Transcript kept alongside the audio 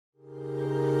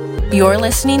You're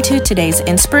listening to today's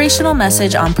inspirational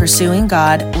message on pursuing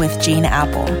God with Gene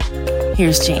Apple.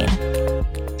 Here's Gene.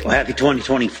 Well, happy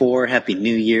 2024. Happy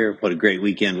New Year. What a great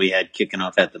weekend we had kicking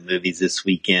off at the movies this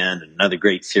weekend. Another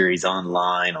great series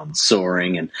online on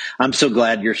soaring. And I'm so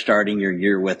glad you're starting your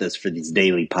year with us for these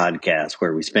daily podcasts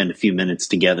where we spend a few minutes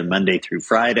together Monday through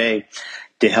Friday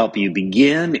to help you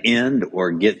begin, end,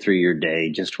 or get through your day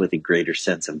just with a greater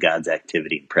sense of God's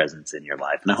activity and presence in your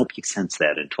life. And I hope you sense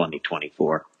that in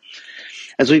 2024.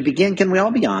 As we begin, can we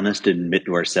all be honest and admit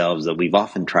to ourselves that we've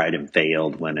often tried and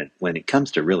failed when it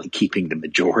comes to really keeping the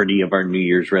majority of our New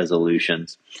Year's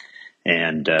resolutions?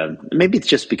 And maybe it's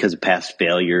just because of past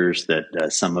failures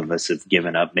that some of us have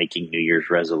given up making New Year's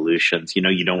resolutions. You know,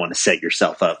 you don't want to set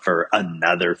yourself up for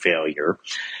another failure.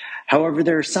 However,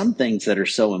 there are some things that are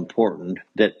so important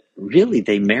that really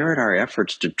they merit our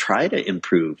efforts to try to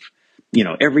improve,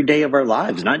 every day of our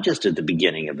lives, not just at the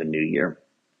beginning of a new year.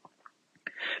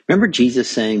 Remember Jesus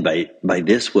saying, by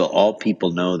this will all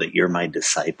people know that you're my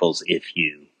disciples if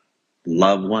you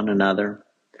love one another.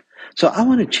 So I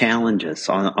want to challenge us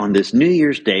on this New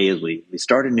Year's Day as we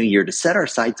start a new year to set our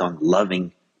sights on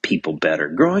loving people better,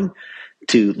 growing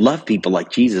to love people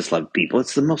like Jesus loved people.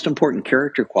 It's the most important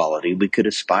character quality we could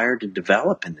aspire to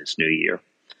develop in this new year.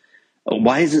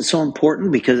 Why is it so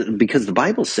important? Because the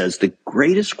Bible says the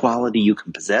greatest quality you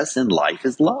can possess in life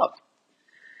is love.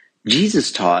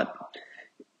 Jesus taught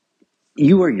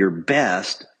you are your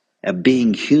best at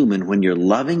being human when you're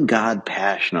loving God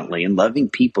passionately and loving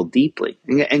people deeply.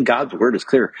 And God's word is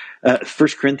clear. 1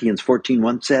 Corinthians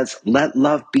 14:1 says, let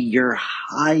love be your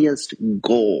highest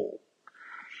goal.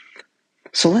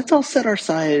 So let's all set our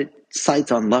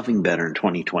sights on loving better in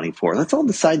 2024. Let's all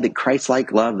decide that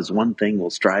Christ-like love is one thing we'll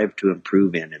strive to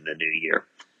improve in the new year.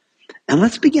 And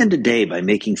let's begin today by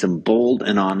making some bold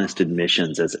and honest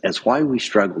admissions as why we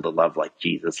struggle to love like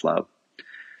Jesus loved.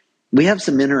 We have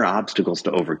some inner obstacles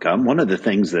to overcome. One of the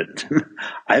things that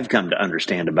I've come to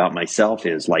understand about myself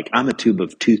is like I'm a tube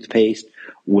of toothpaste.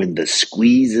 When the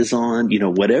squeeze is on,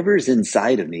 whatever's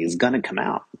inside of me is going to come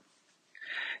out.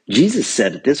 Jesus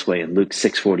said it this way in Luke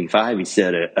 6:45. He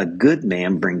said, a good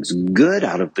man brings good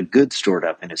out of the good stored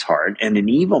up in his heart, and an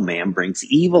evil man brings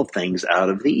evil things out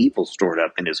of the evil stored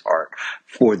up in his heart.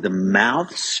 For the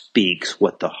mouth speaks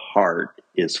what the heart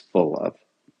is full of.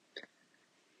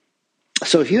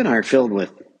 So if you and I are filled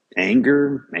with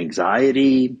anger,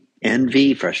 anxiety,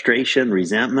 envy, frustration,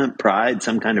 resentment, pride,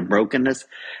 some kind of brokenness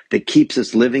that keeps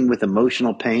us living with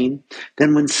emotional pain,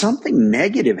 then when something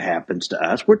negative happens to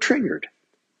us, we're triggered.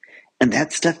 And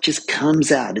that stuff just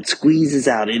comes out. It squeezes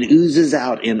out. It oozes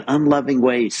out in unloving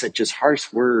ways, such as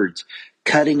harsh words,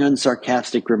 cutting,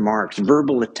 unsarcastic remarks,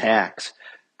 verbal attacks,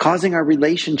 causing our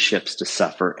relationships to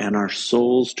suffer and our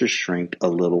souls to shrink a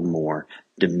little more,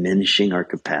 diminishing our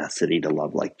capacity to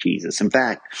love like Jesus. In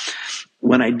fact,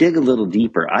 when I dig a little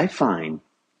deeper, I find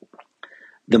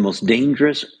the most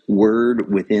dangerous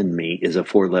word within me is a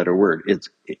four-letter word.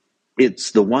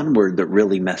 It's the one word that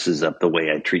really messes up the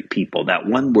way I treat people. That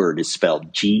one word is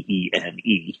spelled Gene.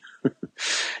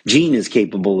 Gene is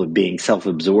capable of being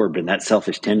self-absorbed, and that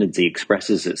selfish tendency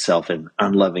expresses itself in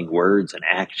unloving words and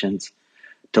actions.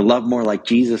 To love more like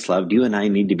Jesus loved, you and I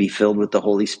need to be filled with the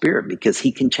Holy Spirit because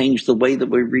he can change the way that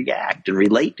we react and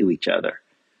relate to each other.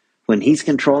 When he's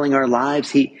controlling our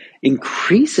lives, he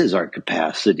increases our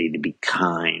capacity to be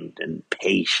kind and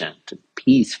patient and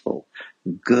peaceful,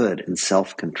 good and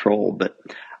self-control. But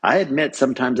I admit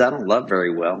sometimes I don't love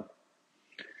very well.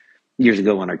 Years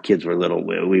ago when our kids were little,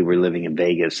 we were living in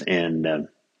Vegas and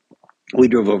we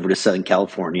drove over to Southern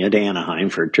California, to Anaheim,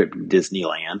 for a trip to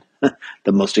Disneyland,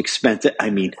 the most expensive,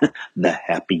 the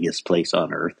happiest place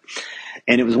on earth.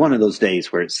 And it was one of those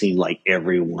days where it seemed like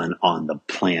everyone on the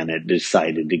planet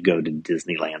decided to go to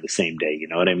Disneyland the same day, you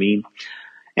know what I mean?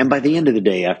 And by the end of the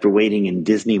day, after waiting in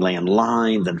Disneyland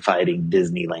lines and fighting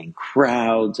Disneyland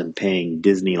crowds and paying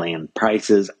Disneyland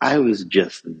prices, I was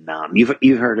just numb.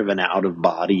 You've heard of an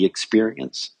out-of-body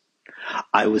experience?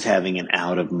 I was having an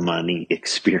out-of-money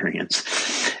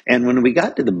experience. And when we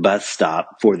got to the bus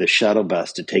stop for the shuttle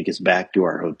bus to take us back to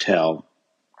our hotel,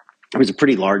 there was a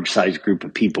pretty large-sized group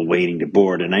of people waiting to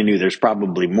board, and I knew there's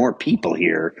probably more people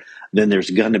here than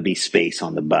there's going to be space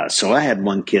on the bus. So I had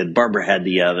one kid, Barbara had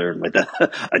the other, and with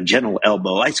a gentle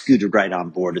elbow, I scooted right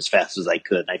on board as fast as I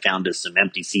could. I found us some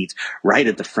empty seats right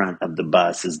at the front of the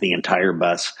bus as the entire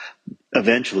bus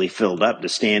eventually filled up to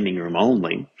standing room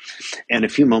only. And a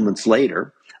few moments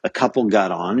later, a couple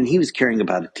got on, and he was carrying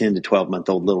about a 10 to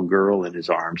 12-month-old little girl in his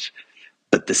arms.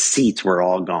 But the seats were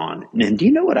all gone. And do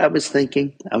you know what I was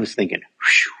thinking? I was thinking,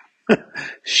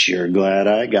 sure glad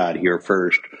I got here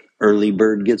first. early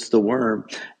bird gets the worm.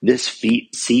 This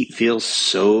seat feels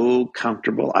so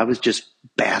comfortable. I was just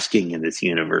basking in this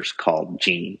universe called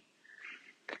Gene.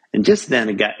 And just then,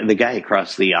 the guy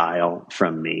across the aisle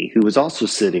from me, who was also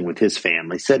sitting with his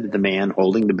family, said to the man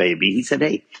holding the baby, he said,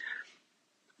 "Hey,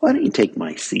 why don't you take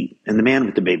my seat?" And the man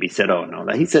with the baby said, "Oh, no."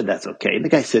 He said, "That's okay." And the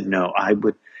guy said, "No, I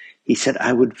would." He said,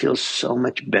 "I would feel so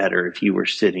much better if you were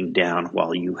sitting down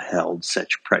while you held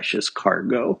such precious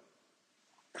cargo."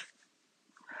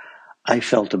 I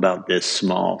felt about this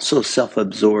small, so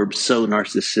self-absorbed, so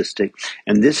narcissistic.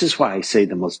 And this is why I say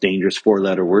the most dangerous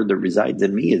four-letter word that resides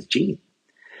in me is Gene.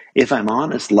 If I'm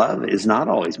honest, love is not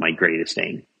always my greatest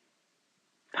aim.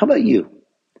 How about you?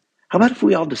 How about if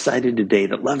we all decided today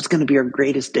that love's going to be our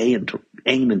greatest aim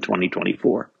in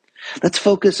 2024? Let's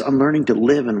focus on learning to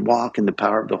live and walk in the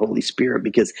power of the Holy Spirit,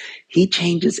 because He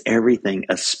changes everything,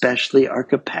 especially our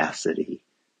capacity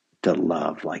to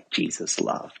love like Jesus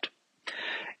loved.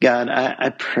 God, I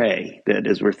pray that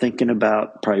as we're thinking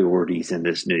about priorities in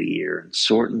this new year and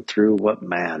sorting through what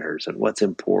matters and what's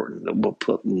important, that we'll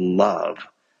put love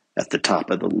at the top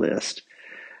of the list.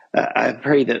 I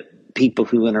pray that people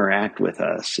who interact with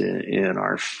us in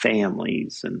our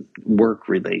families and work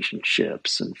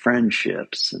relationships and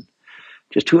friendships and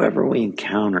just whoever we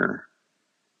encounter,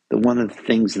 that one of the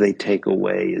things they take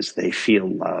away is they feel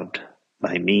loved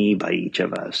by me, by each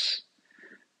of us.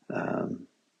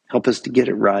 Help us to get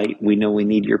it right. We know we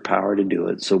need your power to do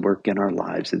it. So work in our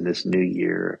lives in this new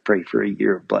year. I pray for a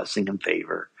year of blessing and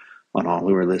favor on all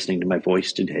who are listening to my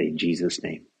voice today. In Jesus'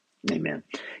 name, amen.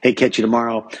 Hey, catch you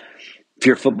tomorrow. If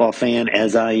you're a football fan,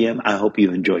 as I am, I hope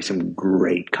you enjoy some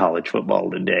great college football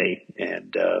today.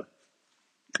 And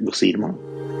we'll see you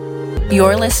tomorrow.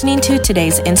 You're listening to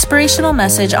today's inspirational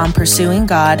message on Pursuing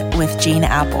God with Gene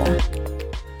Apple.